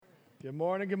Good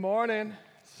morning, good morning.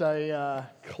 It's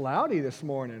cloudy this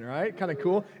morning, right? Kind of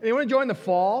cool. Anyone enjoying the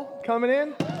fall coming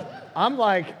in? I'm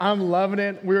loving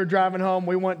it. We were driving home.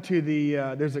 We went to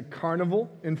there's a carnival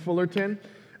in Fullerton,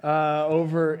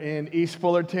 over in East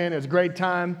Fullerton. It was a great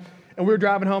time. And we were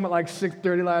driving home at like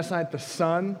 6:30 last night. The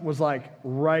sun was like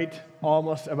right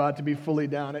almost about to be fully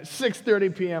down. At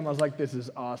 6:30 p.m., I was like, this is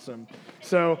awesome.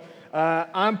 So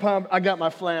I'm pumped. I got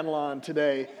my flannel on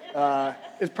today.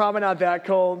 It's probably not that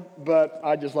cold, but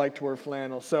I just like to wear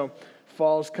flannel. So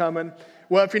fall's coming.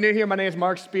 Well, if you're new here, my name is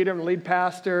Mark Speeder. I'm the lead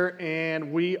pastor,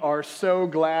 and we are so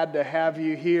glad to have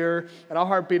you here. And our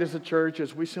heartbeat as a church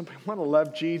is we simply want to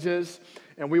love Jesus,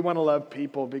 and we want to love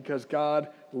people because God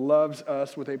loves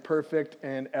us with a perfect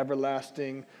and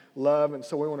everlasting love. And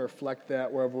so we want to reflect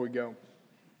that wherever we go.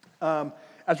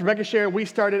 As Rebecca shared, we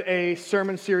started a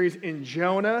sermon series in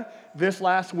Jonah this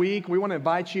last week. We want to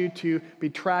invite you to be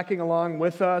tracking along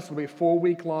with us. It'll be a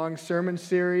 4-week-long sermon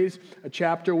series, a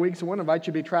chapter a week. So we want to invite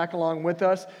you to be tracking along with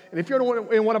us. And if you're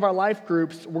in one of our life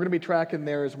groups, we're going to be tracking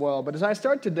there as well. But as I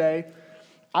start today,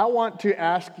 I want to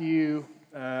ask you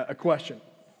a question.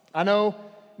 I know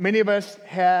many of us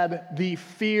had the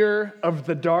fear of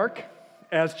the dark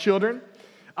as children.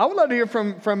 I would love to hear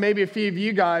from maybe a few of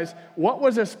you guys, what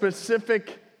was a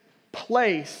specific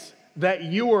place that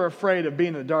you were afraid of being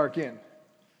in the dark in?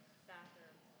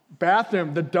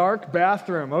 Bathroom, the dark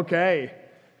bathroom, okay.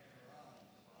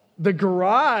 The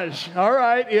garage, all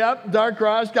right, yep, dark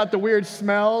garage, got the weird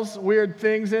smells, weird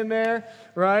things in there,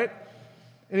 right?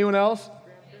 Anyone else?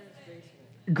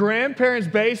 Grandparents'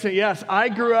 basement, yes. I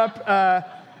grew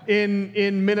up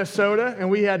in Minnesota, and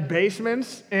we had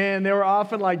basements, and they were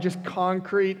often like just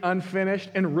concrete, unfinished,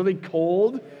 and really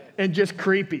cold, and just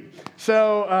creepy.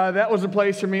 So that was a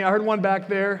place for me. I heard one back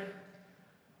there.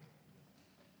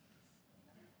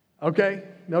 Okay,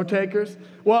 no takers.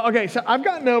 Well, okay, so I've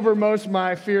gotten over most of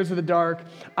my fears of the dark.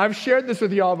 I've shared this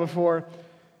with y'all before.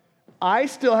 I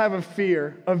still have a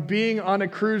fear of being on a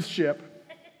cruise ship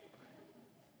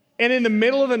and in the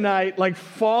middle of the night, like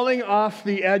falling off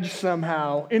the edge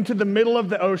somehow into the middle of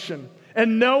the ocean.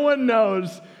 And no one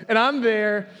knows. And I'm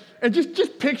there. And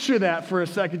just picture that for a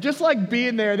second. Just like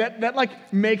being there, that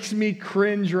like makes me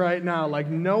cringe right now. Like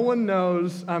no one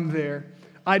knows I'm there.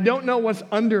 I don't know what's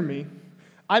under me.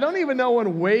 I don't even know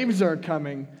when waves are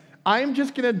coming. I'm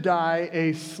just going to die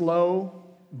a slow,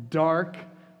 dark,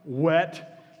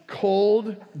 wet,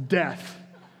 cold death.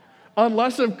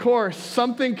 Unless, of course,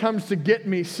 something comes to get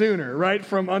me sooner, right,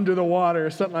 from under the water or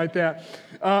something like that,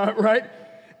 right?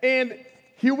 And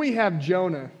here we have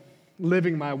Jonah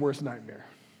living my worst nightmare.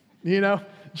 You know,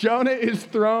 Jonah is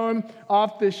thrown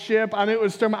off this ship. I mean, it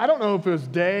was I don't know if it was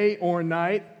day or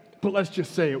night, but let's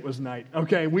just say it was night.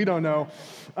 Okay, we don't know.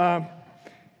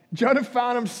 Jonah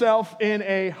found himself in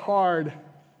a hard,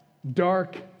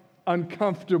 dark,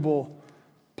 uncomfortable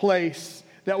place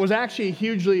that was actually a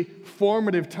hugely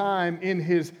formative time in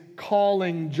his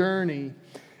calling journey.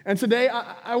 And today,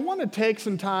 I want to take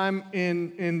some time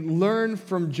and learn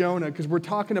from Jonah, because we're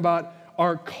talking about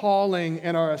our calling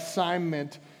and our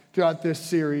assignment throughout this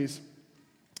series.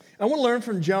 I want to learn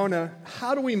from Jonah,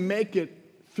 how do we make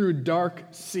it through dark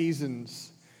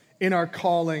seasons in our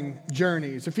calling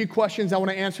journeys? A few questions I want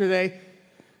to answer today.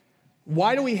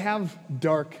 Why do we have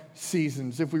dark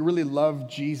seasons if we really love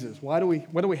Jesus? Why do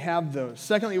we have those?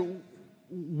 Secondly,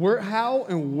 how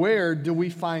and where do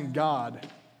we find God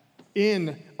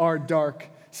in our dark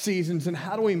seasons, and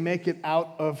how do we make it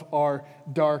out of our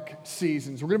dark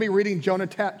seasons? We're going to be reading Jonah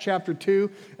chapter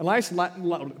 2, and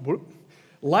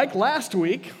like last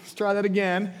week, let's try that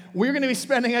again, we're going to be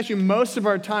spending actually most of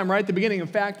our time right at the beginning, in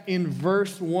fact, in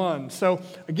verse 1. So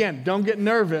again, don't get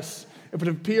nervous. If it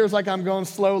appears like I'm going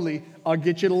slowly, I'll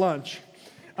get you to lunch.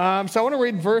 So I want to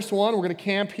read verse 1. We're going to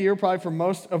camp here probably for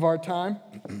most of our time.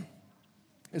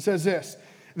 It says this: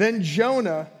 Then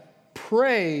Jonah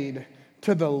prayed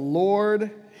to the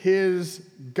Lord his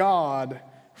God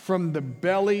from the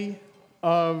belly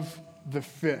of the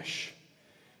fish.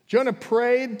 Jonah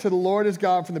prayed to the Lord his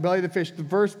God from the belly of the fish. The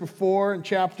verse before in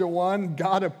chapter 1,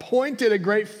 God appointed a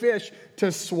great fish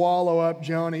to swallow up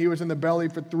Jonah. He was in the belly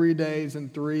for 3 days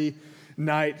and 3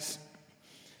 nights.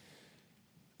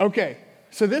 Okay,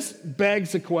 so this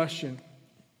begs a question.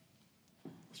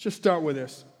 Let's just start with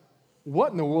this.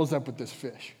 What in the world's up with this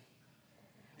fish?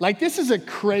 Like, this is a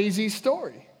crazy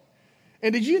story.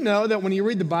 And did you know that when you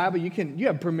read the Bible, you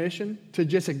have permission to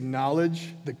just acknowledge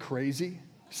the crazy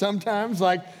sometimes?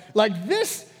 Like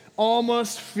this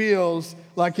almost feels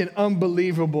like an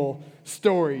unbelievable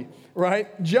story,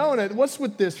 right? Jonah, what's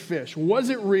with this fish? Was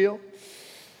it real?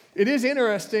 It is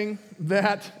interesting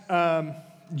that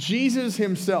Jesus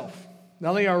himself not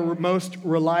only our most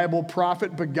reliable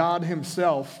prophet, but God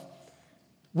himself,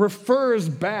 refers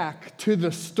back to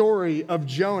the story of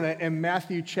Jonah in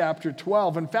Matthew chapter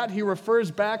 12. In fact, he refers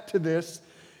back to this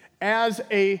as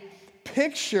a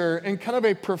picture and kind of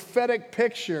a prophetic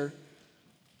picture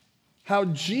how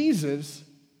Jesus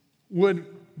would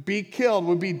be killed,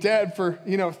 would be dead for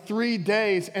 3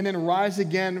 days and then rise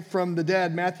again from the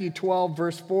dead. Matthew 12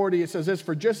 verse 40, it says this,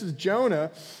 "For just as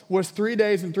Jonah was 3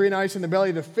 days and 3 nights in the belly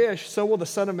of the fish, so will the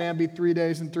Son of Man be 3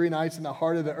 days and 3 nights in the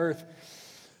heart of the earth."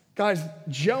 Guys,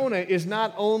 Jonah is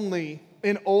not only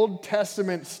an Old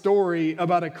Testament story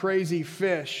about a crazy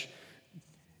fish,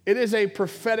 it is a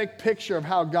prophetic picture of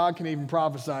how God can even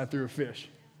prophesy through a fish.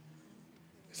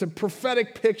 It's a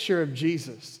prophetic picture of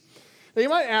Jesus. Now you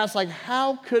might ask,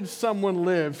 how could someone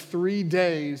live 3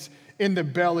 days in the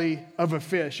belly of a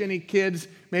fish? Any kids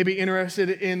maybe interested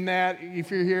in that? If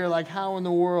you're here, how in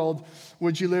the world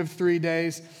would you live 3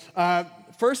 days?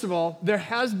 First of all, there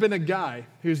has been a guy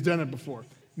who's done it before.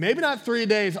 Maybe not 3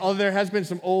 days, although there has been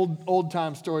some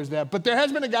old-time stories of that. But there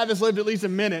has been a guy that's lived at least a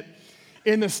minute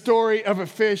in the story of a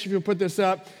fish, if you'll put this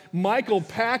up. Michael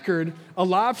Packard, a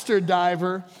lobster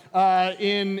diver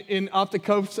off the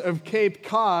coast of Cape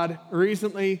Cod,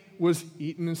 recently was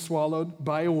eaten and swallowed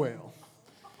by a whale.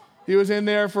 He was in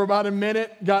there for about a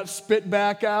minute, got spit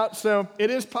back out. So it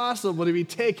is possible to be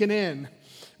taken in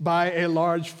by a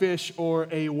large fish or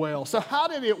a whale. So how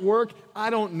did it work? I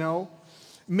don't know.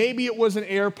 Maybe it was an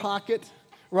air pocket,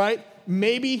 right?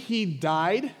 Maybe he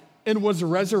died and was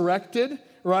resurrected,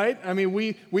 right? I mean,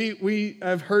 we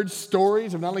have heard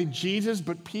stories of not only Jesus,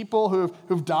 but people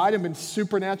who've died and been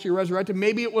supernaturally resurrected.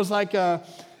 Maybe it was like a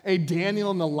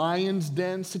Daniel in the lion's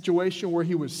den situation where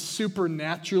he was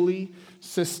supernaturally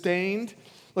sustained.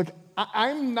 Look,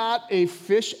 I'm not a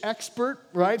fish expert,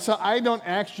 right? So I don't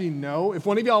actually know. If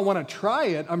one of y'all want to try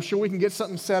it, I'm sure we can get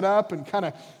something set up and kind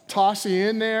of toss you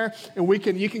in there,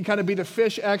 and you can kind of be the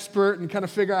fish expert and kind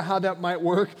of figure out how that might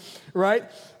work, right?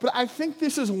 But I think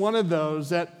this is one of those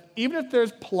that even if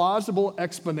there's plausible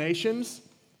explanations,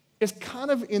 it's kind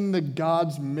of in the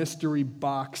God's mystery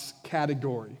box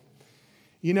category.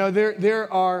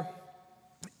 There are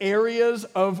areas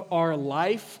of our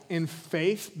life in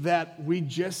faith that we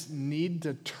just need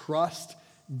to trust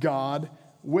God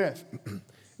with.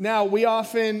 Now, we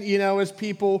often, as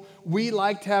people, we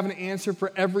like to have an answer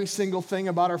for every single thing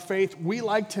about our faith. We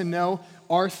like to know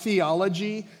our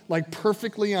theology,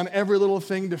 perfectly on every little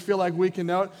thing to feel like we can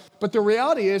know it. But the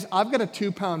reality is, I've got a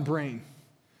 2-pound brain.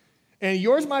 And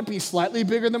yours might be slightly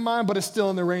bigger than mine, but it's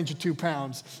still in the range of 2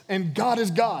 pounds. And God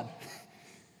is God.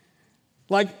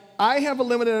 I have a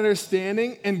limited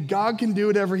understanding, and God can do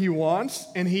whatever he wants,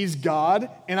 and he's God.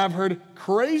 And I've heard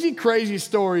crazy, crazy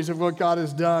stories of what God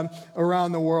has done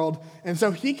around the world. And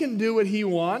so he can do what he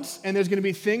wants, and there's going to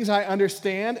be things I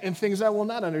understand and things I will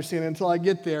not understand until I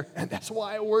get there. And that's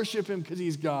why I worship him, because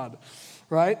he's God,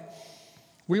 right?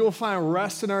 We will find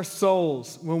rest in our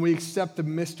souls when we accept the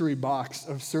mystery box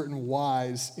of certain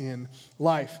whys in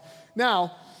life.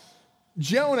 Now,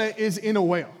 Jonah is in a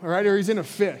whale, all right? Or he's in a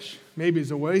fish. Maybe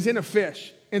he's a whale. He's in a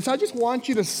fish. And so I just want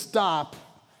you to stop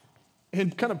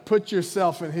and kind of put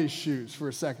yourself in his shoes for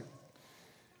a second.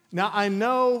 Now, I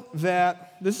know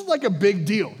that this is like a big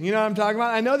deal. You know what I'm talking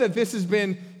about? I know that this has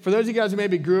been, for those of you guys who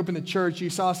maybe grew up in the church, you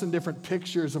saw some different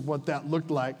pictures of what that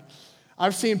looked like.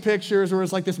 I've seen pictures where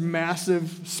it's like this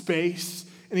massive space,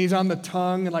 and he's on the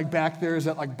tongue, and back there is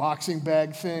that boxing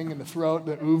bag thing in the throat,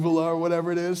 the uvula or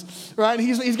whatever it is, right? And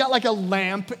he's got a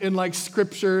lamp in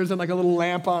scriptures and a little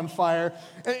lamp on fire.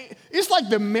 And it's like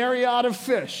the Marriott of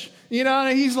fish,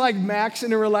 and he's maxing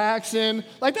and relaxing.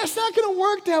 That's not going to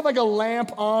work to have a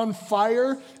lamp on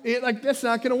fire. That's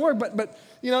not going to work. But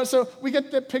so we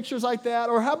get the pictures like that.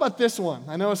 Or how about this one?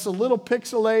 I know it's a little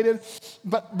pixelated,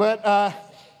 but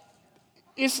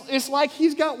it's like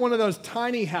he's got one of those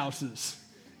tiny houses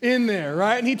in there,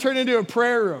 right? And he turned into a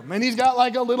prayer room. And he's got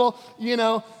a little,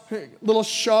 little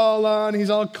shawl on. He's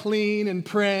all clean and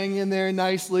praying in there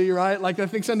nicely, right? I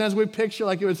think sometimes we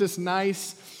picture it was this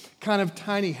nice kind of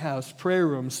tiny house, prayer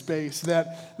room space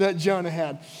that Jonah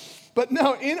had. But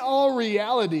no, in all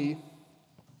reality,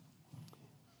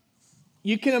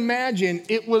 you can imagine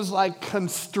it was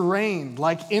constrained.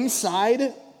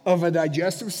 Inside of a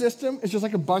digestive system, it's just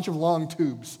a bunch of long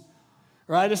tubes,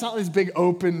 right? It's not this big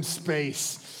open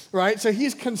space, right? So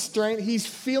he's constrained. He's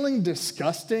feeling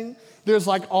disgusting. There's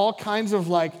all kinds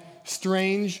of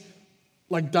strange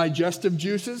digestive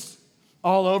juices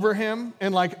all over him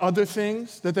and other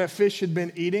things that fish had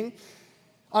been eating.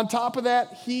 On top of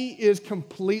that, he is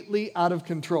completely out of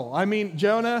control. I mean,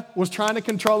 Jonah was trying to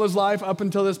control his life up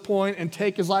until this point and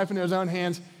take his life into his own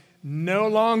hands. No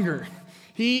longer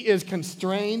He is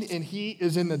constrained and he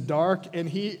is in the dark and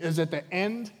he is at the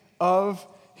end of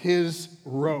his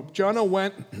rope. Jonah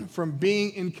went from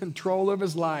being in control of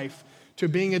his life to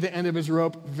being at the end of his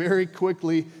rope very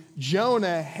quickly.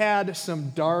 Jonah had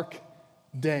some dark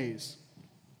days.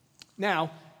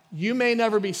 Now, you may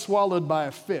never be swallowed by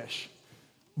a fish,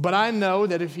 but I know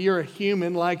that if you're a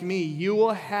human like me, you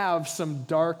will have some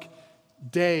dark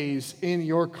days in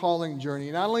your calling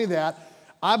journey. Not only that,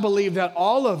 I believe that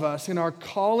all of us in our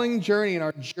calling journey,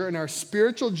 in our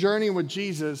spiritual journey with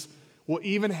Jesus, will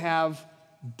even have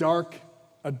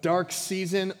a dark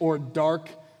season or dark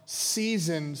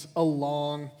seasons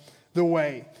along the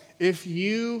way. If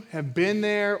you have been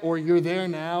there or you're there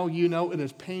now, you know it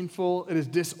is painful, it is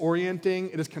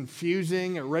disorienting, it is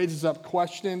confusing, it raises up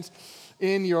questions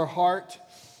in your heart.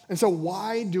 And so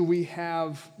why do we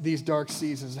have these dark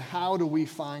seasons? How do we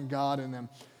find God in them?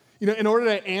 You know, in order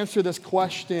to answer this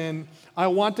question, I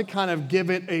want to kind of give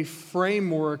it a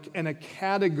framework and a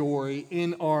category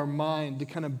in our mind to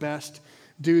kind of best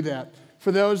do that.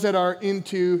 For those that are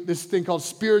into this thing called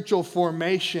spiritual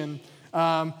formation,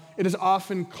 it is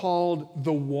often called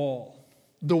the wall.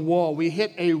 The wall. We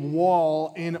hit a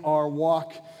wall in our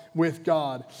walk with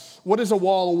God. What is a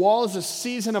wall? A wall is a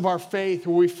season of our faith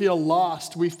where we feel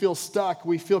lost, we feel stuck,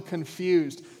 we feel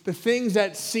confused. The things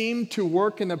that seem to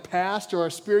work in the past or our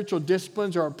spiritual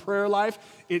disciplines or our prayer life,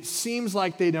 it seems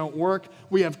like they don't work.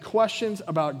 We have questions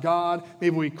about God.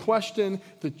 Maybe we question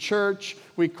the church.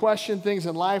 We question things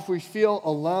in life. We feel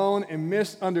alone and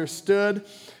misunderstood,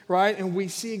 right? And we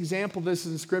see example of this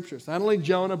in the scriptures. Not only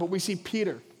Jonah, but we see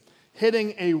Peter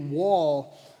hitting a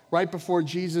wall right before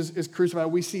Jesus is crucified.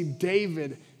 We see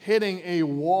David hitting a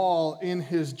wall in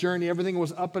his journey. Everything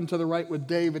was up and to the right with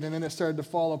David, and then it started to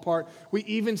fall apart. We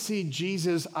even see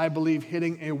Jesus, I believe,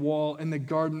 hitting a wall in the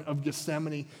Garden of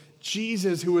Gethsemane.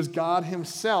 Jesus, who was God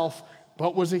himself,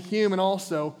 but was a human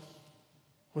also,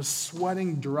 was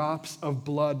sweating drops of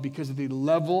blood because of the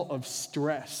level of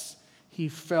stress he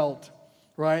felt,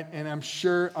 right? And I'm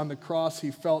sure on the cross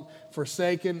he felt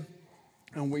forsaken,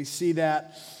 and we see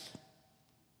that.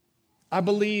 I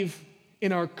believe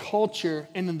in our culture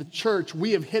and in the church,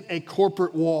 we have hit a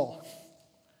corporate wall.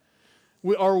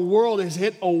 Our world has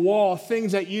hit a wall.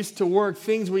 Things that used to work,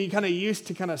 things we kind of used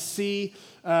to kind of see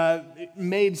it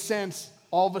made sense,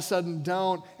 all of a sudden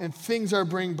don't. And things are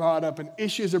being brought up and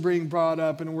issues are being brought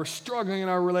up and we're struggling in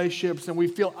our relationships and we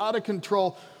feel out of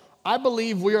control. I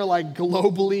believe we are like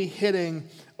globally hitting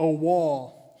a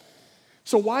wall.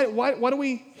 So why do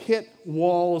we hit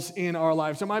walls in our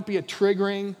lives? It might be a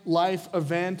triggering life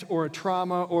event or a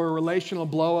trauma or a relational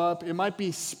blow up. It might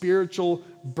be spiritual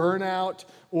burnout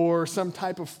or some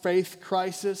type of faith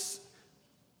crisis.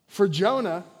 For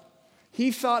Jonah,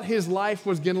 he thought his life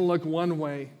was going to look one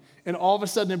way, and all of a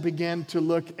sudden it began to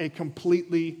look a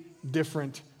completely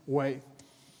different way.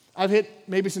 I've hit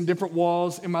maybe some different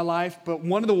walls in my life, but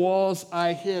one of the walls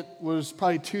I hit was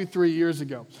probably 2-3 years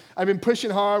ago. I've been pushing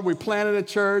hard. We planted a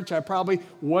church. I probably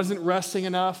wasn't resting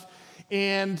enough.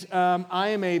 And I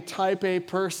am a type A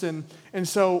person. And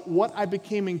so what I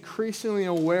became increasingly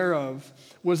aware of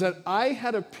was that I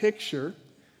had a picture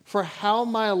for how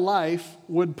my life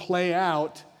would play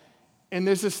out. And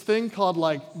there's this thing called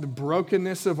like the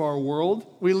brokenness of our world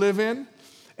we live in.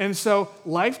 And so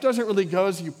life doesn't really go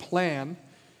as you plan.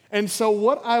 And so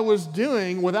what I was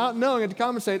doing, without knowing it to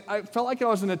compensate, I felt like I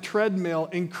was in a treadmill,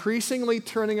 increasingly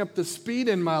turning up the speed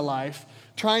in my life,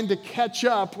 trying to catch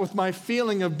up with my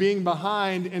feeling of being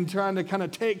behind and trying to kind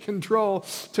of take control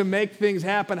to make things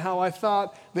happen how I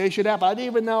thought they should happen. I didn't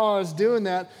even know I was doing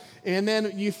that. And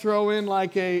then you throw in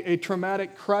like a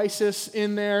traumatic crisis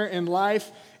in there in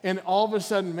life, and all of a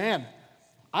sudden, man,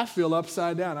 I feel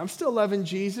upside down. I'm still loving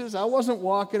Jesus. I wasn't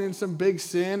walking in some big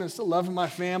sin. I'm still loving my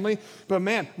family. But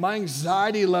man, my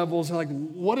anxiety levels are like,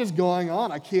 what is going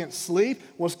on? I can't sleep.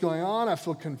 What's going on? I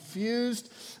feel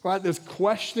confused, right? There's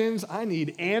questions I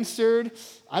need answered.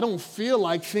 I don't feel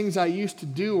like things I used to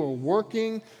do are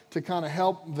working to kind of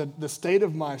help the state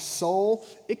of my soul.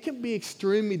 It can be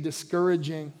extremely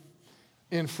discouraging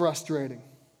and frustrating.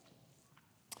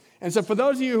 And so for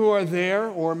those of you who are there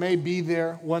or may be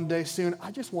there one day soon,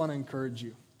 I just want to encourage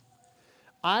you.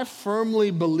 I firmly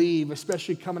believe,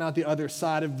 especially coming out the other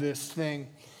side of this thing,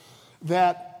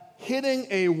 that hitting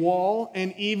a wall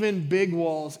and even big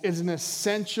walls is an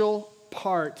essential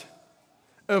part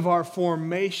of our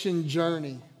formation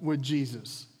journey with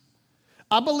Jesus.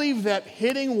 I believe that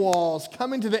hitting walls,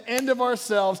 coming to the end of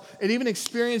ourselves, and even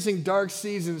experiencing dark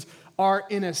seasons are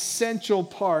an essential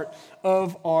part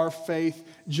of our faith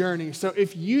journey. So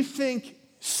if you think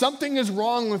something is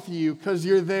wrong with you because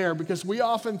you're there, because we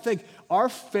often think our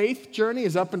faith journey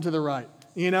is up and to the right.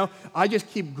 I just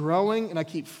keep growing and I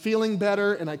keep feeling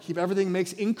better and everything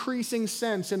makes increasing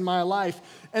sense in my life.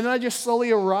 And then I just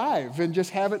slowly arrive and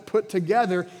just have it put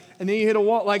together. And then you hit a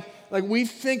wall. Like we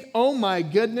think, oh my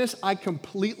goodness, I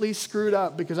completely screwed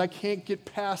up because I can't get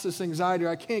past this anxiety or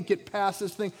I can't get past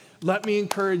this thing. Let me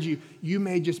encourage you. You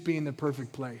may just be in the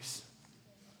perfect place.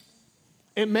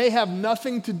 It may have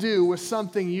nothing to do with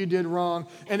something you did wrong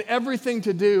and everything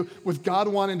to do with God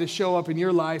wanting to show up in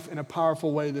your life in a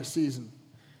powerful way this season.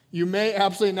 You may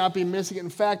absolutely not be missing it. In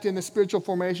fact, in the spiritual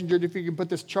formation journey, if you can put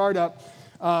this chart up,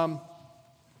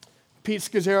 Pete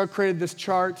Scazzaro created this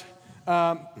chart,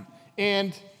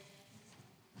 and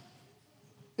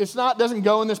doesn't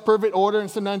go in this perfect order,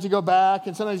 and sometimes you go back,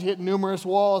 and sometimes you hit numerous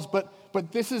walls, but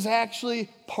this is actually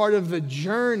part of the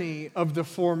journey of the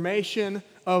formation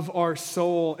of our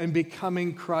soul and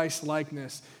becoming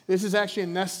Christ-likeness. This is actually a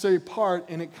necessary part,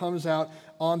 and it comes out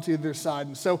onto the other side.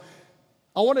 And so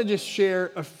I want to just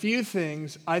share a few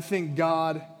things I think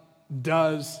God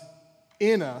does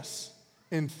in us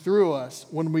and through us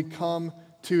when we come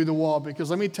to the wall. Because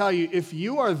let me tell you, if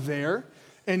you are there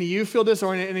and you feel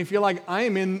disoriented and you feel like I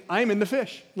am in the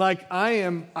fish, like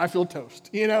I feel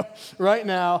toast, right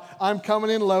now, I'm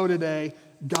coming in low today,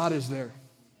 God is there.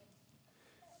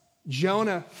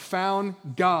 Jonah found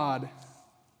God,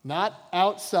 not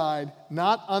outside,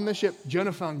 not on the ship.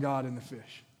 Jonah found God in the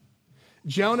fish.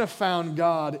 Jonah found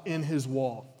God in his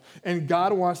wall. And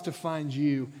God wants to find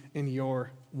you in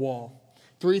your wall.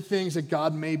 3 things that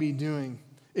God may be doing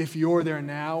if you're there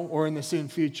now or in the soon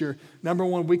future. Number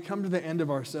 1, we come to the end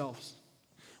of ourselves.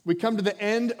 We come to the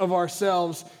end of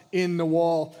ourselves in the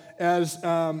wall. As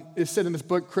is said in this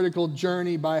book, Critical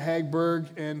Journey by Hagberg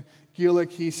and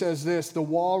Gulick, he says this: the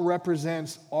wall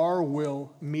represents our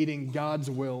will meeting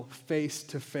God's will face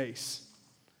to face.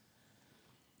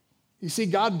 You see,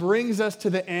 God brings us to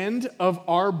the end of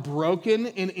our broken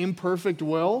and imperfect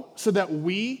will so that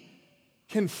we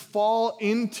can fall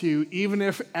into, even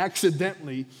if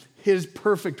accidentally, his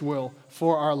perfect will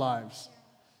for our lives.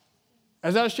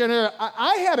 As I was sharing earlier,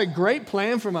 I had a great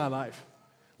plan for my life.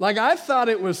 Like, I thought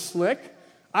it was slick.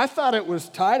 I thought it was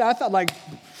tight. I thought,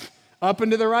 up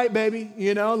and to the right, baby.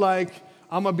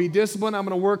 I'm going to be disciplined. I'm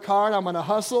going to work hard. I'm going to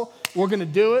hustle. We're going to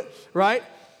do it, right?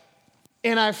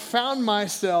 And I found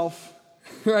myself,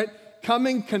 right,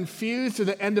 coming confused to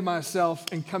the end of myself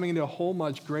and coming into a whole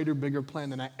much greater, bigger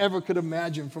plan than I ever could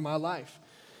imagine for my life.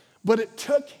 But it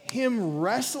took him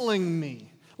wrestling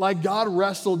me like God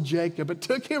wrestled Jacob. It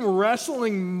took him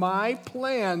wrestling my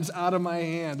plans out of my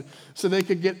hand so they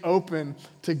could get open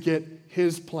to get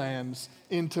his plans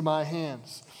into my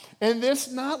hands. And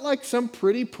this not like some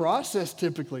pretty process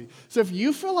typically. So if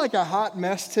you feel like a hot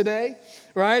mess today,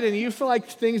 right, and you feel like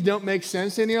things don't make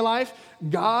sense in your life,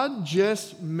 God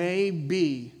just may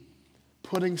be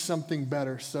putting something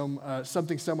better,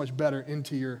 something so much better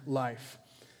into your life,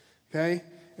 okay?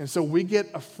 And so we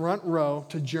get a front row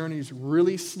to Journey's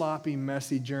really sloppy,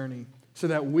 messy journey so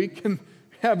that we can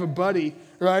have a buddy,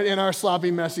 right, in our sloppy,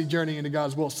 messy journey into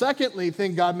God's will. Secondly,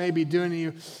 thing God may be doing to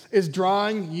you is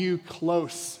drawing you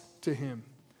close to him.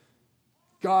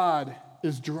 God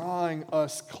is drawing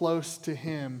us close to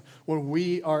him when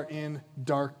we are in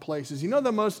dark places. You know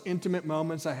the most intimate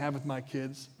moments I have with my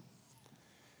kids?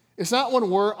 It's not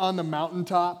when we're on the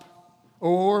mountaintop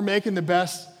or when we're making the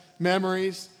best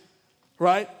memories,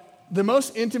 right? The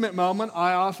most intimate moment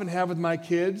I often have with my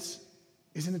kids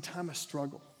is in a time of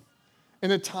struggle. In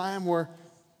a time where,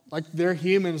 like, they're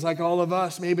humans like all of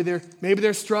us. Maybe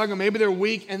they're struggling, maybe they're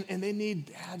weak, and they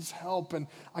need dad's help. And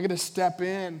I got to step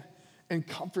in and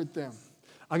comfort them.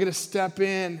 I got to step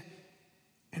in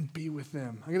and be with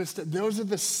them. Those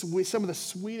are some of the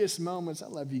sweetest moments. I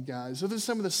love you guys. Those are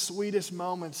some of the sweetest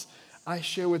moments I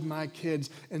share with my kids,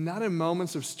 and not in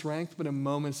moments of strength, but in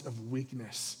moments of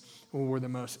weakness when we're the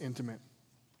most intimate.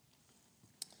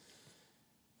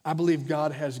 I believe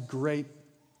God has great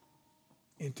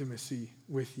intimacy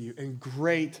with you and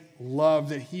great love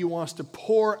that he wants to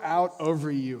pour out over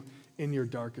you in your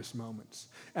darkest moments.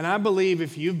 And I believe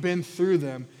if you've been through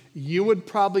them, you would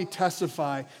probably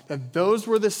testify that those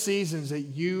were the seasons that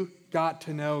you got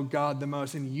to know God the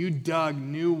most and you dug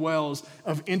new wells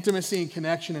of intimacy and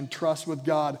connection and trust with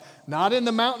God, not in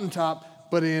the mountaintop,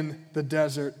 but in the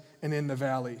desert and in the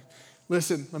valley.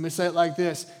 Listen, let me say it like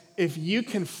this. If you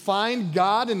can find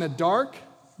God in the dark,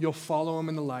 you'll follow him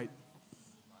in the light.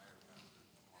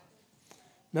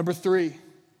 Number 3,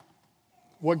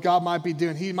 what God might be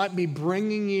doing. He might be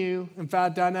bringing you, in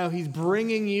fact, I know he's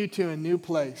bringing you to a new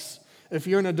place. If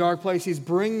you're in a dark place, he's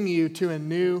bringing you to a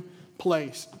new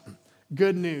place.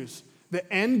 Good news.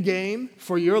 The end game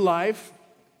for your life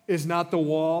is not the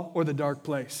wall or the dark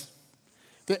place.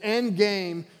 The end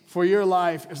game for your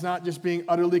life is not just being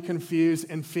utterly confused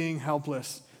and feeling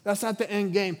helpless. That's not the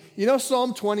end game. You know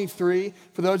Psalm 23,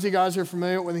 for those of you guys who are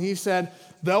familiar, when he said,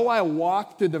 though I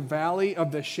walk through the valley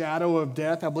of the shadow of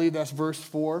death, I believe that's verse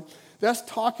 4. That's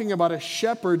talking about a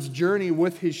shepherd's journey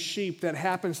with his sheep that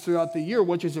happens throughout the year,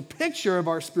 which is a picture of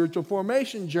our spiritual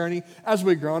formation journey as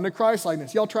we grow into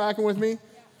Christ-likeness. Y'all tracking with me?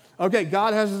 Okay,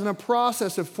 God has us in a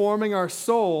process of forming our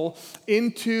soul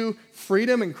into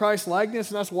freedom and Christ-likeness,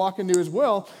 and us walking to his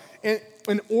will. And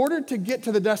in order to get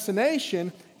to the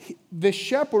destination, the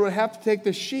shepherd would have to take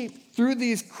the sheep through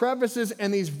these crevices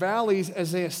and these valleys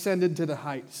as they ascended to the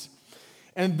heights.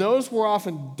 And those were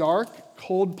often dark,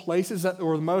 cold places that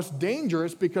were the most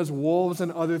dangerous because wolves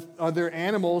and other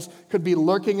animals could be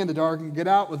lurking in the dark and get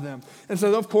out with them. And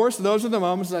so, of course, those are the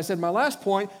moments, as I said in my last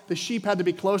point, the sheep had to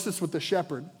be closest with the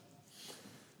shepherd.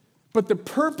 But the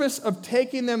purpose of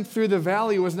taking them through the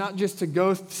valley was not just to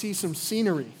go see some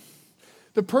scenery.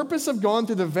 The purpose of going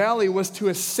through the valley was to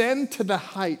ascend to the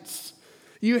heights.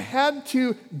 You had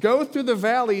to go through the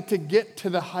valley to get to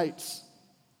the heights.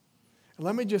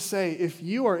 Let me just say, if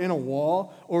you are in a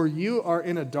wall or you are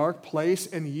in a dark place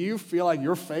and you feel like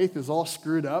your faith is all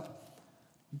screwed up,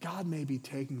 God may be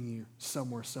taking you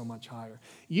somewhere so much higher.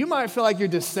 You might feel like you're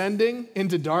descending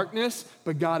into darkness,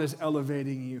 but God is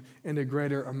elevating you into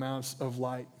greater amounts of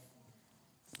light.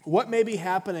 What may be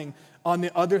happening on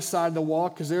the other side of the wall,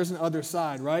 because there's an other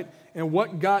side, right? And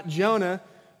what got Jonah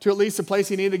to at least the place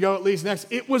he needed to go at least next?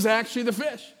 It was actually the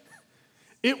fish.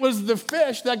 It was the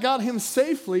fish that got him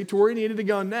safely to where he needed to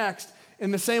go next.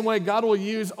 In the same way, God will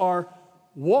use our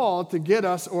wall to get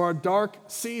us, or our dark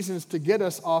seasons to get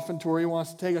us often to where he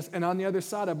wants to take us. And on the other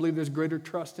side, I believe there's greater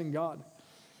trust in God.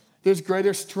 There's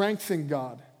greater strength in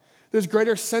God. There's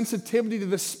greater sensitivity to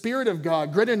the Spirit of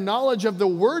God, greater knowledge of the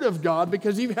Word of God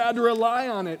because you've had to rely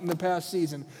on it in the past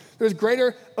season. There's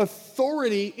greater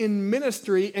authority in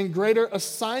ministry and greater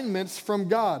assignments from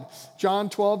God. John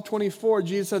 12:24,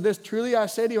 Jesus said this, truly I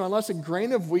say to you, unless a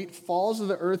grain of wheat falls to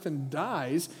the earth and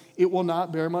dies, it will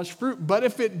not bear much fruit. But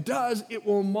if it does, it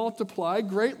will multiply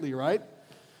greatly, right?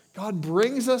 God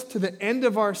brings us to the end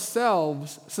of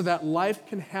ourselves so that life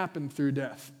can happen through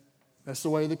death. That's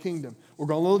the way of the kingdom. We're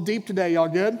going a little deep today, y'all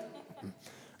good?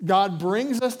 God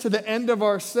brings us to the end of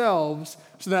ourselves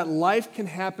so that life can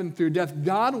happen through death.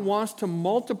 God wants to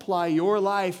multiply your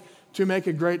life to make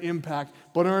a great impact,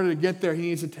 but in order to get there, he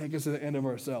needs to take us to the end of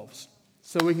ourselves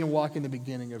so we can walk in the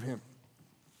beginning of him.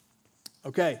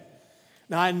 Okay,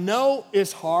 now I know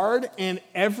it's hard, and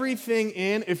everything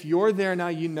if you're there now,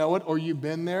 you know it, or you've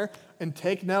been there, and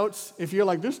take notes. If you're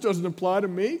like, this doesn't apply to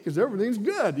me because everything's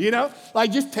good,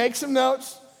 like just take some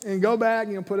notes and go back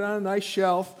and put it on a nice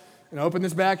shelf and open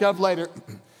this back up later.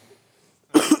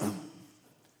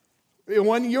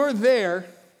 When you're there,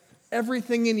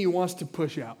 everything in you wants to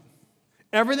push out.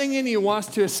 Everything in you wants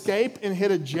to escape and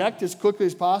hit eject as quickly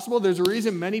as possible. There's a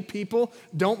reason many people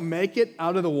don't make it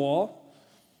out of the wall.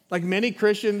 Like many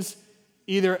Christians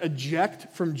either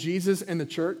eject from Jesus and the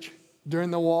church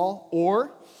during the wall,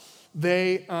 or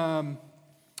they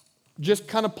just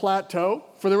kind of plateau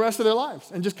for the rest of their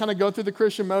lives and just kind of go through the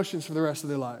Christian motions for the rest of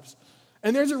their lives.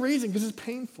 And there's a reason, because it's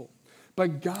painful.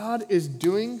 But God is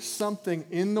doing something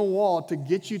in the wall to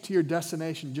get you to your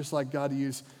destination, just like God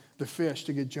used the fish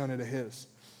to get Jonah to his.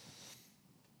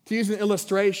 To use an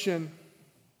illustration,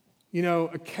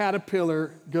 a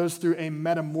caterpillar goes through a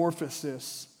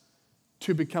metamorphosis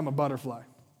to become a butterfly.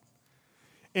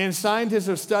 And scientists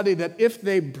have studied that if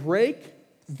they break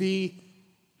the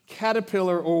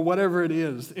caterpillar or whatever it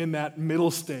is in that middle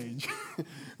stage,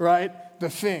 right? The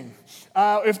thing.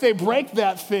 If they break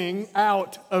that thing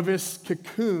out of its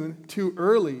cocoon too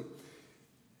early,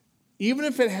 even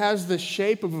if it has the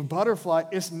shape of a butterfly,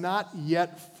 it's not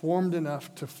yet formed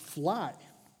enough to fly.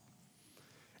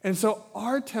 And so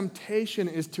our temptation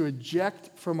is to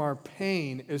eject from our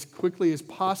pain as quickly as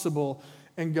possible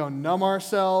and go numb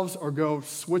ourselves or go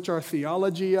switch our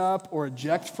theology up or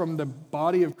eject from the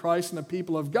body of Christ and the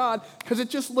people of God because it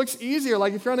just looks easier.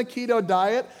 Like if you're on a keto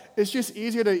diet, it's just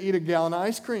easier to eat a gallon of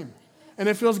ice cream. And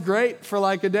it feels great for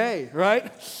like a day,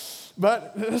 right?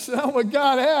 But that's not what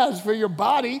God has for your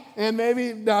body and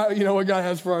maybe not, what God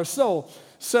has for our soul.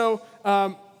 So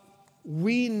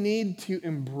we need to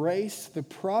embrace the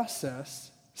process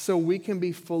so we can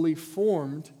be fully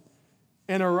formed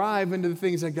and arrive into the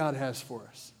things that God has for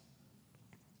us.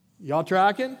 Y'all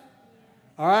tracking?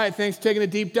 All right, thanks for taking a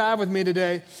deep dive with me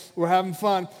today. We're having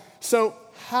fun. So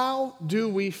how do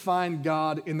we find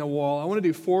God in the wall? I want to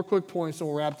do 4 quick points and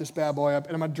we'll wrap this bad boy up.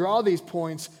 And I'm going to draw these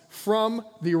points from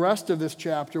the rest of this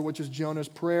chapter, which is Jonah's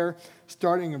prayer,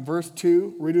 starting in verse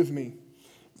 2. Read with me.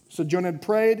 So Jonah had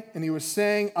prayed, and he was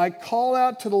saying, I call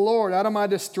out to the Lord out of my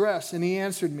distress, and he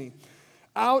answered me.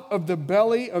 Out of the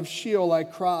belly of Sheol I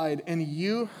cried, and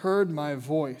you heard my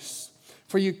voice.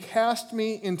 For you cast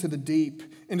me into the deep,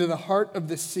 into the heart of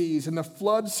the seas, and the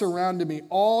floods surrounded me.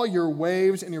 All your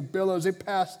waves and your billows, they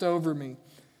passed over me.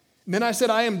 And then I said,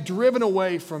 I am driven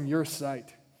away from your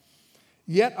sight.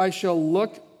 Yet I shall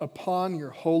look upon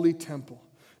your holy temple.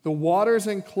 The waters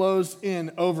enclosed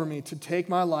in over me to take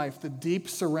my life. The deep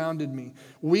surrounded me.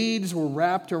 Weeds were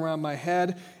wrapped around my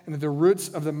head, and at the roots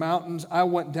of the mountains I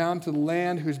went down to the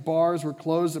land whose bars were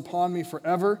closed upon me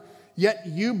forever. Yet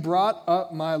you brought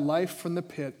up my life from the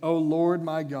pit, O Lord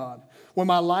my God. When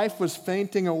my life was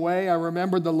fainting away, I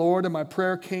remembered the Lord, and my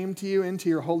prayer came to you into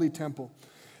your holy temple.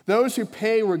 Those who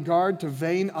pay regard to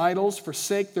vain idols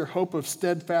forsake their hope of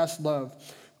steadfast love.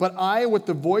 But I, with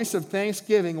the voice of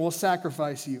thanksgiving, will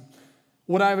sacrifice you.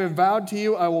 What I have vowed to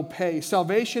you, I will pay.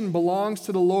 Salvation belongs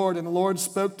to the Lord, and the Lord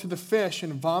spoke to the fish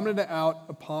and vomited it out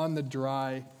upon the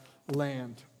dry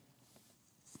land.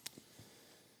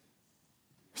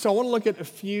 So I want to look at a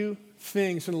few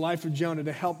things in the life of Jonah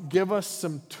to help give us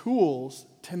some tools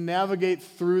to navigate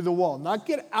through the wall. Not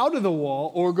get out of the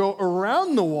wall or go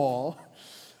around the wall,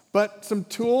 but some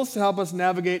tools to help us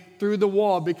navigate through the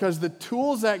wall, because the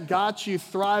tools that got you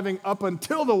thriving up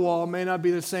until the wall may not be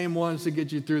the same ones to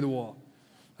get you through the wall.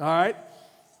 All right?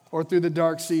 Or through the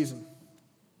dark season.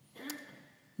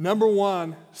 Number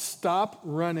one, stop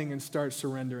running and start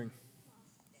surrendering.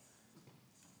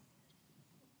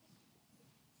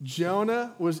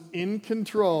 Jonah was in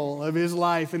control of his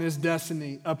life and his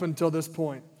destiny up until this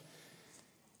point.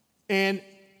 And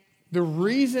the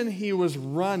reason he was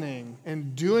running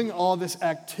and doing all this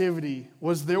activity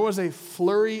was there was a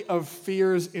flurry of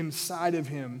fears inside of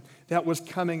him that was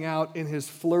coming out in his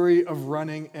flurry of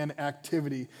running and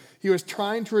activity. He was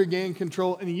trying to regain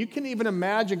control, and you can even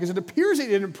imagine, because it appears he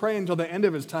didn't pray until the end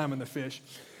of his time in the fish.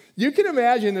 You can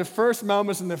imagine the first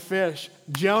moments in the fish,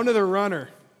 Jonah the runner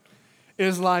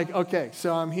is like, okay,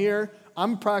 so I'm here.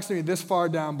 I'm approximately this far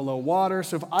down below water,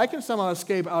 so if I can somehow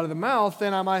escape out of the mouth,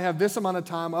 then I might have this amount of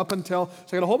time up until, so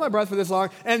I gotta hold my breath for this long.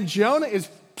 And Jonah is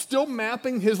still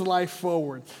mapping his life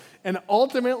forward. And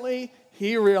ultimately,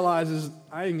 he realizes,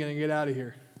 I ain't gonna get out of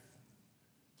here.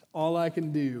 All I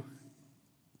can do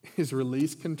is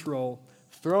release control,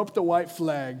 throw up the white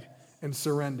flag, and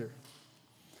surrender.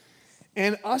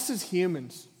 And us as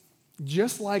humans,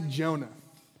 just like Jonah,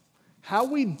 how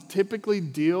we typically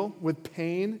deal with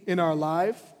pain in our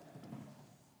life,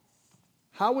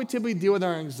 how we typically deal with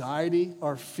our anxiety,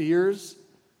 our fears,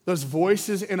 those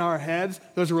voices in our heads,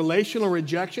 those relational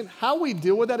rejection, how we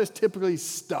deal with that is typically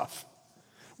stuff.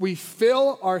 We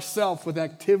fill ourselves with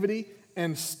activity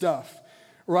and stuff,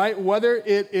 right? Whether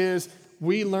it is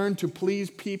we learn to please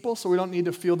people so we don't need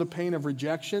to feel the pain of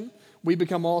rejection. We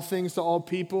become all things to all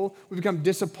people. We become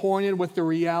disappointed with the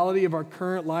reality of our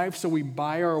current life, so we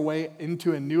buy our way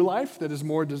into a new life that is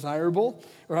more desirable,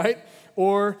 right?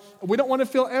 Or we don't want to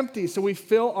feel empty, so we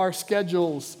fill our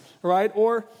schedules, right?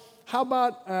 Or how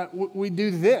about we do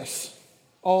this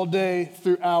all day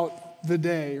throughout the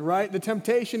day, right? The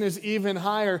temptation is even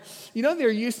higher. You know, there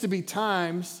used to be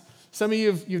times, some of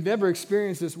you you've never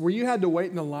experienced this, where you had to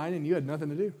wait in a line and you had nothing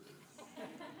to do.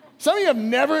 Some of you have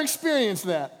never experienced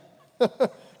that.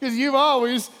 Because you've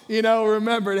always,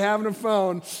 remembered having a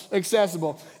phone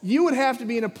accessible. You would have to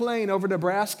be in a plane over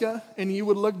Nebraska, and you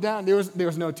would look down. There was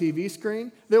no TV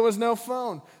screen. There was no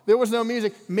phone. There was no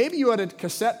music. Maybe you had a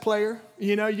cassette player,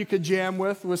 you could jam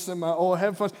with some old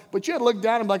headphones. But you had to look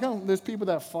down and be like, oh, there's people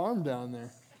that farm down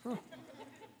there. Huh.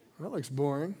 That looks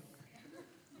boring.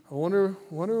 I wonder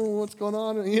what's going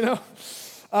on,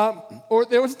 Or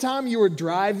there was a time you were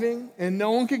driving, and no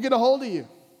one could get a hold of you.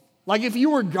 Like if you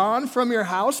were gone from your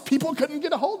house, people couldn't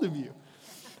get a hold of you.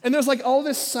 And there's like all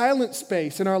this silent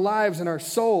space in our lives and our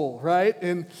soul, right?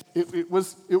 And it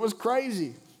was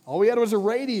crazy. All we had was a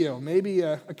radio, maybe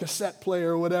a cassette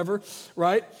player or whatever,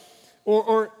 right?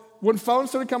 Or when phones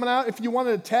started coming out, if you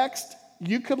wanted to text,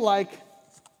 you could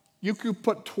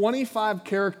put 25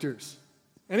 characters.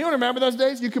 Anyone remember those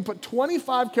days? You could put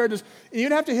 25 characters, and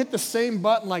you'd have to hit the same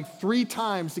button like 3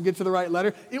 times to get to the right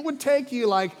letter. It would take you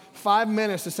like 5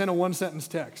 minutes to send a 1-sentence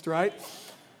text, right?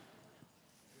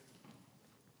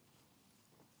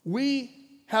 We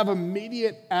have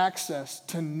immediate access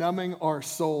to numbing our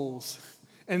souls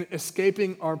and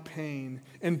escaping our pain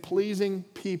and pleasing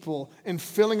people and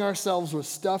filling ourselves with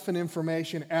stuff and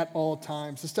information at all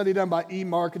times. A study done by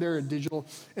eMarketer, a digital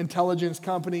intelligence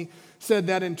company, said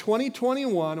that in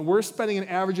 2021, we're spending an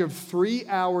average of 3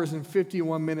 hours and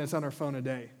 51 minutes on our phone a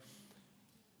day.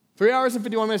 3 hours and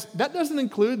 51 minutes. That doesn't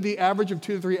include the average of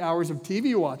 2 to 3 hours of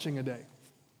TV watching a day.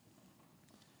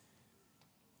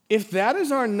 If that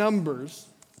is our numbers,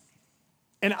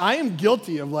 and I am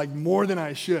guilty of like more than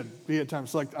I should be at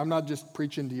times, like I'm not just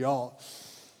preaching to y'all,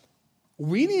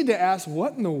 we need to ask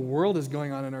what in the world is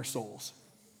going on in our souls.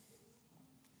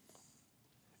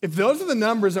 If those are the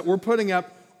numbers that we're putting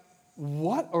up,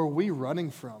 what are we running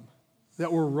from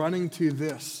that we're running to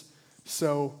this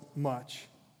so much?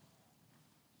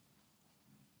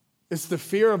 It's the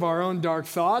fear of our own dark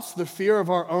thoughts, the fear of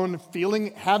our own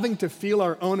feeling, having to feel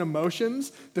our own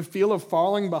emotions, the feel of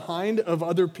falling behind of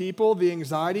other people, the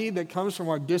anxiety that comes from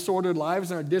our disordered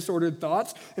lives and our disordered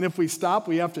thoughts. And if we stop,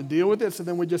 we have to deal with it, so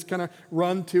then we just kind of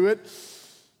run to it.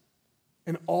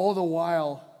 And all the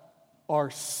while,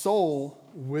 our soul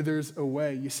withers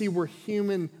away. You see, we're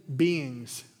human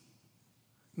beings,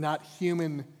 not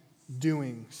human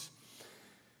doings.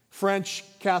 French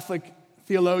Catholic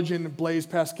theologian Blaise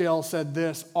Pascal said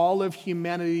this: all of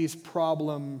humanity's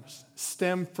problems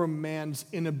stem from man's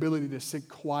inability to sit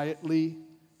quietly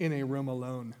in a room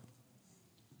alone.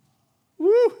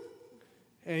 Woo!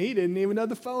 And he didn't even know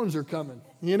the phones are coming,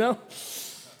 you know?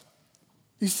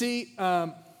 You see,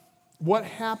 what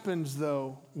happens,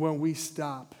 though, when we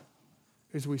stop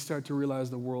is we start to realize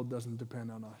the world doesn't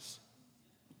depend on us.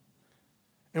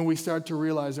 And we start to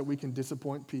realize that we can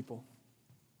disappoint people.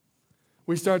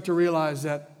 We start to realize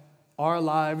that our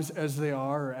lives as they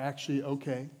are actually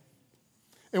okay.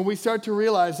 And we start to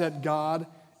realize that God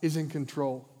is in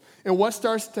control. And what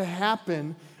starts to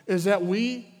happen is that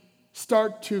we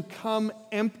start to come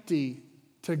empty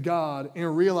to God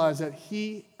and realize that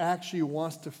He actually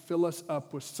wants to fill us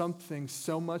up with something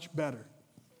so much better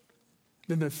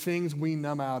than the things we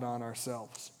numb out on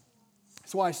ourselves.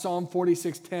 That's why Psalm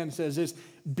 46:10 says this: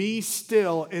 be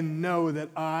still and know that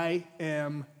I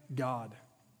am God.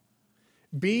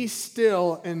 Be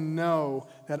still and know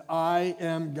that I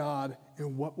am God.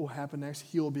 And what will happen next?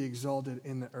 He will be exalted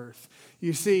in the earth.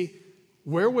 You see,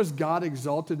 where was God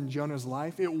exalted in Jonah's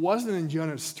life? It wasn't in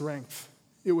Jonah's strength.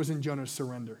 It was in Jonah's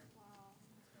surrender.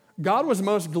 God was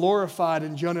most glorified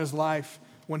in Jonah's life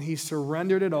when he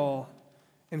surrendered it all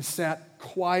and sat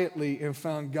quietly and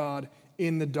found God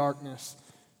in the darkness.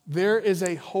 There is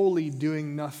a holy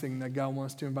doing nothing that God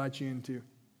wants to invite you into.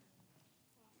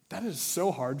 That is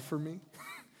so hard for me.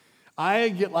 I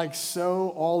get like so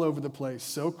all over the place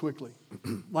so quickly.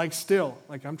 Like still,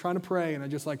 like I'm trying to pray and I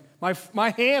just like, my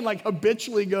hand like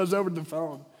habitually goes over to the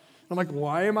phone. I'm like,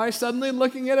 why am I suddenly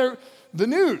looking at the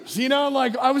news? You know,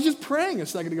 like I was just praying a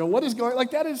second ago. What is going on?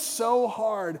 Like that is so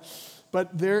hard.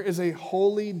 But there is a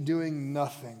holy doing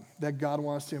nothing that God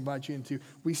wants to invite you into.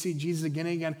 We see Jesus again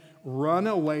and again run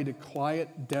away to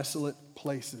quiet, desolate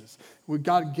places.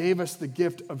 God gave us the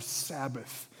gift of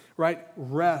Sabbath, right?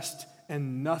 Rest,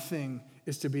 and nothing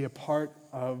is to be a part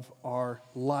of our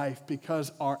life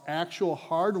because our actual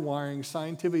hardwiring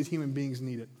scientifically as human beings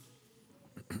need it.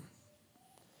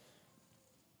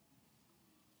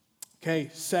 Okay,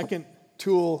 second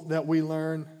tool that we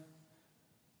learn.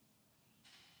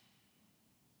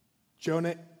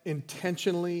 Jonah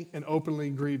intentionally and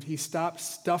openly grieved. He stopped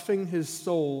stuffing his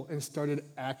soul and started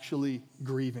actually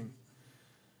grieving.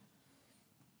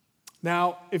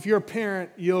 Now, if you're a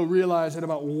parent, you'll realize that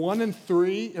about 1 in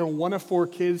 3 or 1 of 4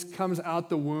 kids comes out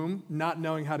the womb not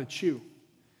knowing how to chew.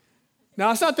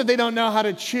 Now, it's not that they don't know how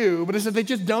to chew, but it's that they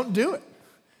just don't do it.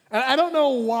 And I don't know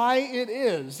why it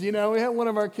is. You know, we had one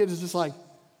of our kids is just like,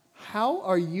 how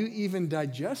are you even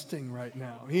digesting right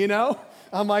now? You know?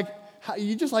 I'm like,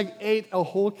 you just like ate a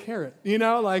whole carrot. You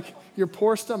know, like your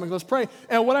poor stomach. Let's pray.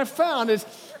 And what I found is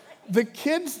the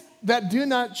kids that do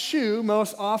not chew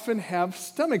most often have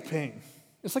stomach pain.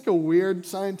 It's like a weird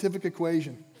scientific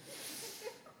equation.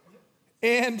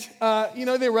 And,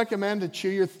 they recommend to chew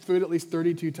your food at least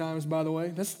 32 times, by the way.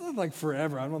 That's not like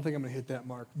forever. I don't think I'm going to hit that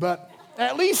mark. But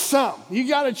at least some. You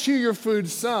got to chew your food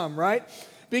some, right?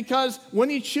 Because when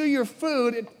you chew your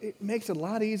food, it makes it a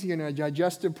lot easier in a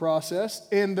digestive process,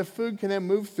 and the food can then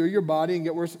move through your body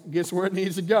and gets where it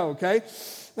needs to go, okay?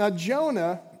 Now,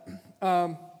 Jonah,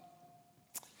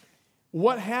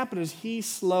 what happened is he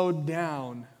slowed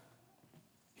down.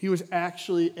 He was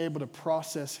actually able to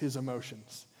process his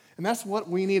emotions. And that's what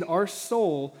we need. Our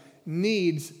soul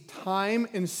needs time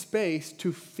and space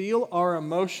to feel our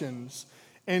emotions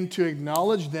and to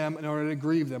acknowledge them in order to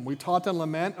grieve them. We taught on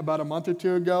lament about a month or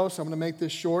two ago, so I'm going to make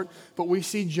this short. But we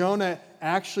see Jonah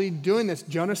actually doing this.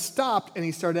 Jonah stopped and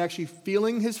he started actually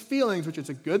feeling his feelings, which is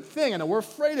a good thing. I know we're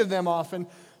afraid of them often.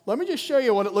 Let me just show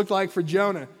you what it looked like for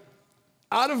Jonah.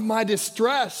 Out of my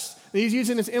distress, And he's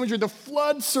using this imagery. The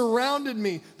flood surrounded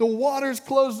me. The waters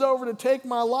closed over to take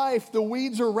my life. The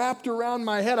weeds are wrapped around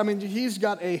my head. I mean, he's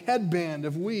got a headband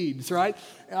of weeds, right?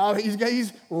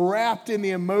 He's wrapped in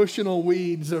the emotional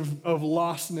weeds of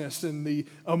lostness and the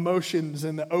emotions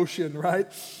and the ocean, right?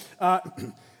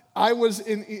 I was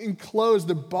enclosed,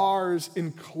 the bars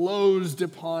enclosed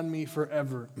upon me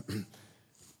forever.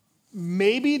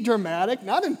 Maybe dramatic,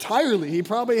 not entirely. He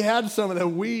probably had some of the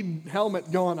weed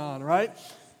helmet going on, right?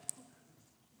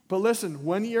 But listen,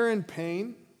 when you're in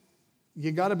pain,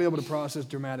 you got to be able to process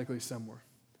dramatically somewhere.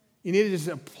 You need just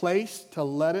a place to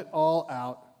let it all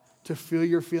out, to feel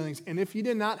your feelings. And if you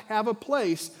did not have a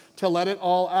place to let it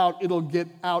all out, it'll get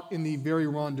out in the very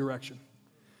wrong direction.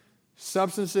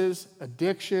 Substances,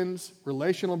 addictions,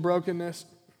 relational brokenness.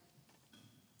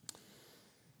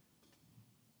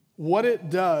 What it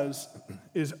does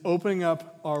is opening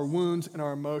up our wounds and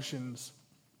our emotions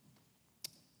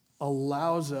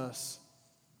allows us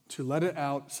to let it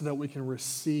out so that we can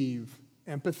receive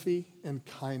empathy and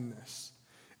kindness.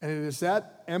 And it is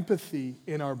that empathy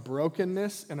in our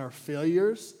brokenness and our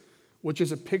failures, which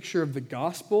is a picture of the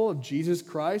gospel of Jesus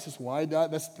Christ. Is why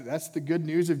that's the good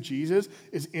news of Jesus,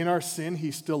 is in our sin,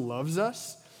 he still loves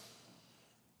us.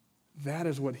 That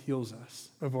is what heals us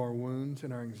of our wounds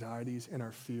and our anxieties and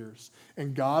our fears.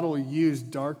 And God will use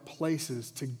dark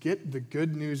places to get the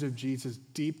good news of Jesus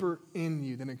deeper in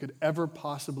you than it could ever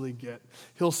possibly get.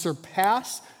 He'll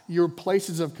surpass your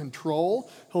places of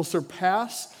control. He'll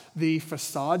surpass the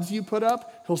facades you put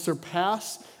up. He'll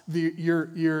surpass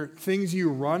your things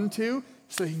you run to,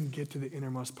 so he can get to the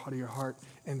innermost part of your heart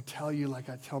and tell you, like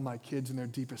I tell my kids in their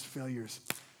deepest failures,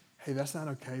 hey, that's not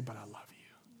okay, but I love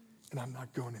you, and I'm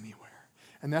not going anywhere.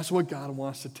 And that's what God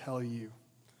wants to tell you.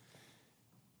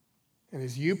 And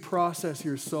as you process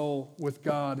your soul with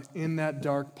God in that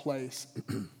dark place,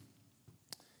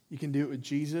 you can do it with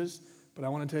Jesus, but I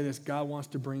want to tell you this, God wants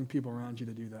to bring people around you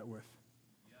to do that with.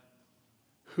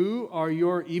 Who are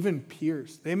your even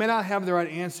peers? They may not have the right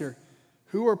answer.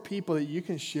 Who are people that you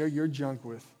can share your junk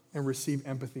with and receive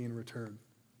empathy in return?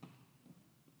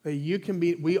 That you can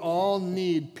be, we all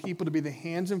need people to be the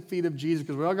hands and feet of Jesus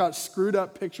because we all got screwed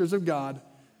up pictures of God,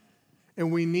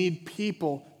 and we need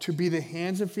people to be the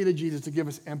hands and feet of Jesus to give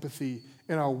us empathy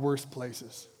in our worst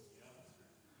places.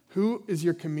 Who is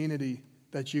your community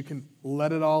that you can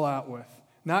let it all out with?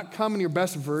 Not come in your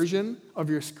best version of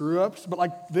your screw-ups, but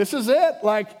like, this is it.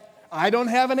 Like, I don't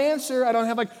have an answer. I don't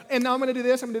have and now I'm going to do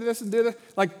this, I'm going to do this and do this.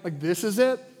 Like this is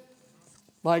it.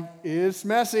 Like, it's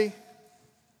messy.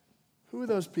 Who are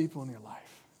those people in your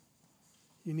life?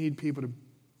 You need people to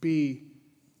be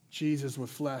Jesus with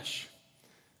flesh.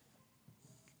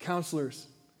 Counselors.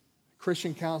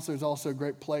 Christian counselor is also a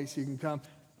great place you can come.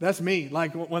 That's me.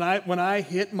 Like, when I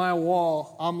hit my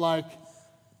wall, I'm like,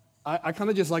 I kind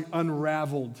of just like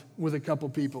unraveled with a couple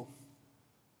people,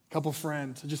 a couple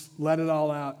friends. I just let it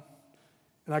all out.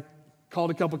 And I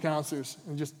called a couple counselors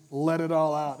and just let it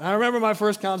all out. And I remember my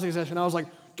first counseling session, I was like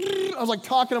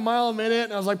talking a mile a minute,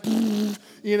 and I was like, and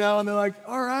they're like,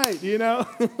 all right,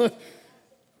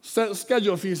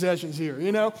 schedule a few sessions here,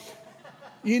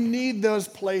 You need those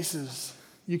places.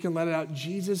 You can let it out.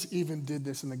 Jesus even did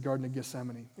this in the Garden of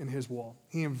Gethsemane in his wall.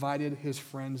 He invited his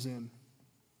friends in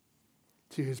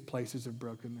to his places of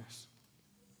brokenness.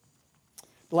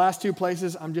 The last two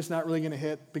places I'm just not really going to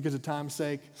hit because of time's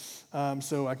sake,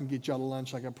 so I can get y'all to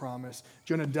lunch like I promised.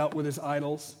 Jonah dealt with his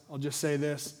idols. I'll just say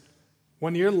this.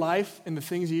 When your life and the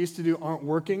things you used to do aren't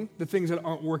working, the things that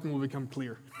aren't working will become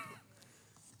clear.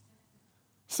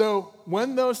 So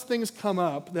when those things come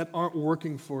up that aren't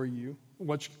working for you,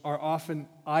 which are often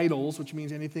idols, which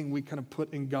means anything we kind of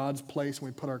put in God's place and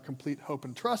we put our complete hope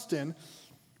and trust in,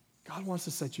 God wants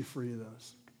to set you free of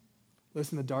those.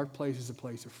 Listen, the dark place is a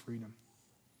place of freedom.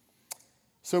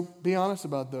 So be honest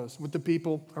about those with the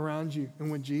people around you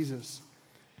and with Jesus.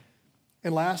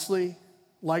 And lastly,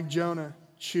 like Jonah,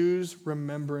 choose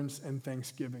remembrance and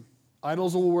thanksgiving.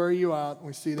 Idols will wear you out.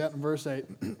 We see that in verse 8.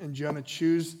 And Jonah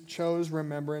chose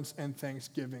remembrance and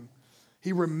thanksgiving.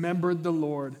 He remembered the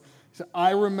Lord. He said,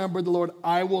 I remember the Lord.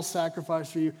 I will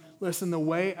sacrifice for you. Listen, the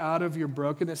way out of your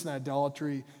brokenness and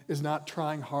idolatry is not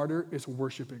trying harder, it's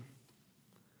worshiping.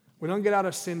 We don't get out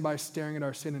of sin by staring at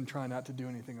our sin and trying not to do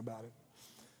anything about it.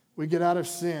 We get out of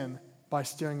sin by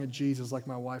staring at Jesus, like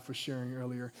my wife was sharing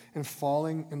earlier, and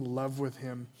falling in love with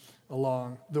him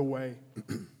along the way.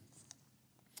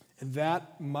 And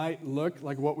that might look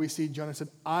like what we see. Jonah said,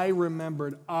 I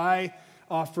remembered, I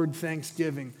offered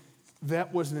thanksgiving.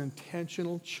 That was an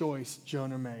intentional choice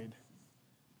Jonah made.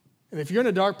 And if you're in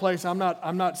a dark place, I'm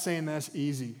not saying that's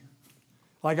easy.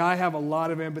 Like, I have a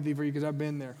lot of empathy for you because I've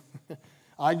been there.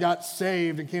 I got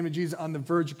saved and came to Jesus on the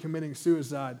verge of committing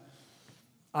suicide.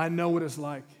 I know what it's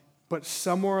like. But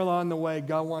somewhere along the way,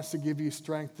 God wants to give you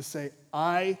strength to say,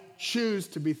 I choose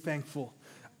to be thankful.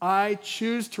 I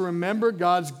choose to remember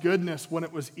God's goodness when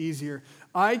it was easier.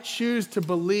 I choose to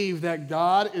believe that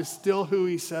God is still who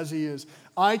he says he is.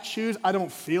 I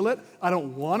don't feel it. I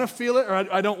don't want to feel it, or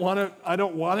I don't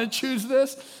want to choose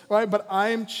this, right? But I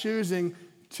am choosing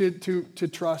to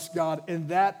trust God. And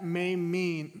that may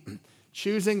mean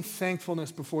choosing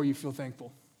thankfulness before you feel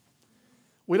thankful.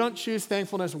 We don't choose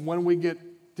thankfulness when we get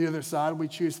to the other side. We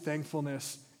choose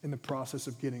thankfulness in the process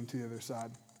of getting to the other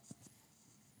side.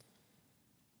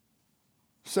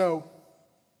 So,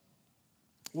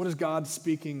 what is God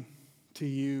speaking to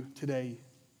you today?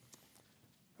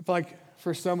 I feel like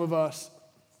for some of us,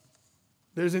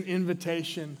 there's an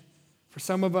invitation for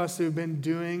some of us who've been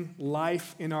doing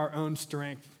life in our own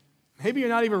strength. Maybe you're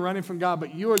not even running from God,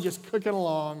 but you are just cooking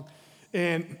along,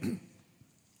 and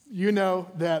you know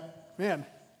that, man,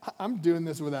 I'm doing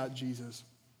this without Jesus.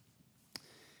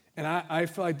 And I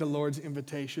feel like the Lord's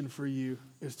invitation for you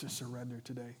is to surrender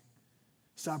today.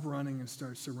 Stop running and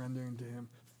start surrendering to him.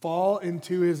 Fall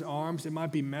into his arms. It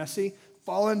might be messy.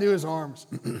 Fall into his arms.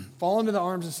 Fall into the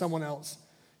arms of someone else.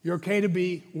 You're okay to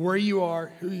be where you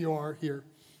are, who you are here.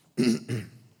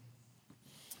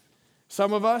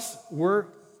 Some of us, we're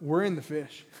in the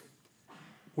fish.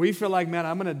 We feel like, man,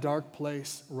 I'm in a dark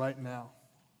place right now.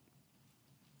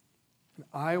 And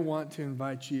I want to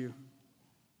invite you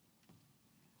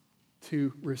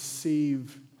to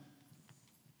receive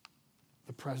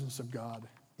the presence of God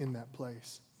in that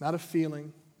place. Not a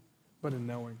feeling, but a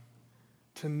knowing.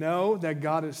 To know that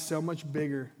God is so much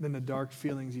bigger than the dark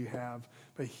feelings you have,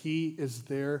 but he is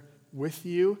there with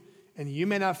you, and you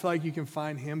may not feel like you can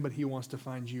find him, but he wants to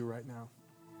find you right now.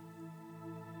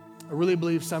 I really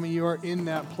believe some of you are in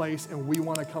that place, and we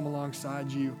want to come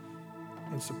alongside you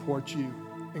and support you,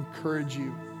 encourage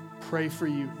you, pray for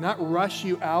you, not rush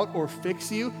you out or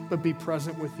fix you, but be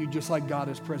present with you just like God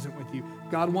is present with you.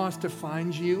 God wants to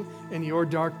find you in your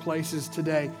dark places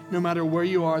today. No matter where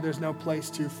you are, there's no place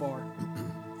too far.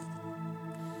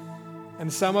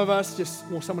 And some of us,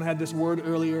 someone had this word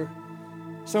earlier,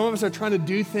 some of us are trying to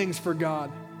do things for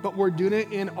God, but we're doing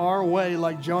it in our way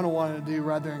like Jonah wanted to do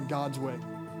rather than God's way.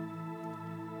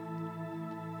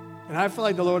 And I feel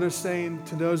like the Lord is saying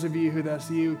to those of you who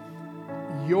that's you,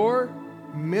 your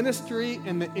ministry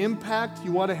and the impact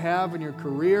you want to have in your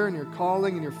career and your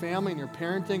calling and your family and your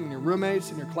parenting and your roommates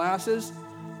and your classes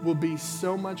will be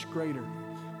so much greater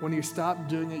when you stop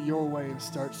doing it your way and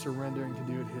start surrendering to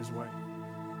do it his way.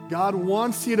 God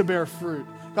wants you to bear fruit.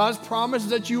 God's promise is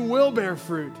that you will bear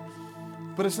fruit.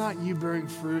 But it's not you bearing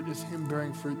fruit, it's him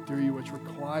bearing fruit through you, which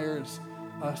requires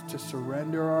us to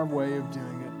surrender our way of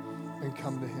doing it and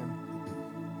come to him.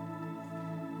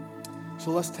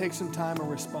 So let's take some time and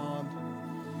respond.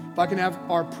 If I can have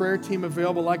our prayer team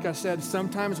available, like I said,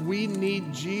 sometimes we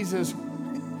need Jesus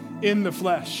in the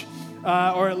flesh,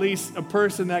 or at least a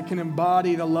person that can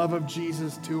embody the love of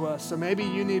Jesus to us. So maybe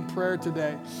you need prayer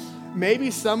today.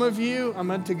 Maybe some of you, I'm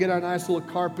going to get our nice little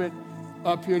carpet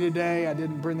up here today. I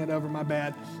didn't bring that over, my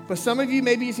bad. But some of you,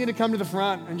 maybe you just need to come to the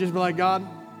front and just be like, God,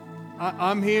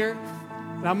 I'm here,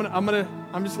 and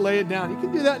I'm just lay it down. You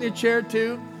can do that in your chair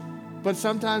too, but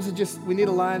sometimes we need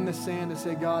a line in the sand to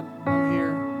say, God, I'm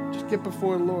here. Just get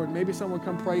before the Lord. Maybe someone will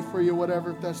come pray for you,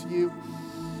 whatever, if that's you.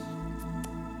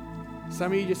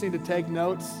 Some of you just need to take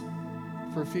notes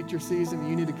for a future season.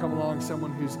 You need to come along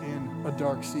someone who's in a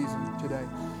dark season today.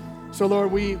 So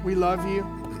Lord, we love you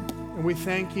and we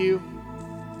thank you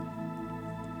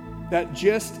that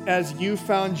just as you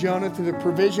found Jonah through the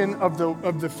provision of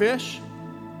the fish,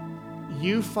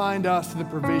 you find us through the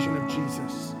provision of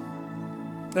Jesus.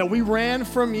 That we ran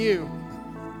from you,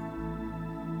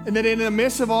 and that in the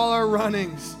midst of all our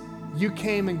runnings, you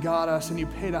came and got us, and you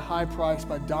paid a high price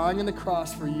by dying on the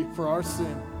cross for our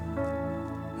sin,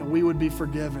 that we would be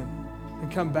forgiven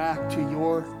and come back to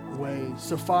your ways.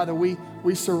 So Father, we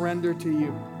surrender to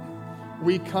you.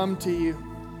 We come to you.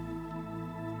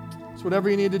 So whatever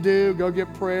you need to do, go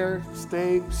get prayer,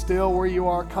 stay still where you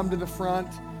are, come to the front,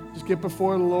 just get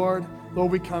before the Lord.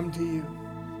 Lord, we come to you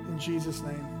in Jesus'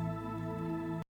 name.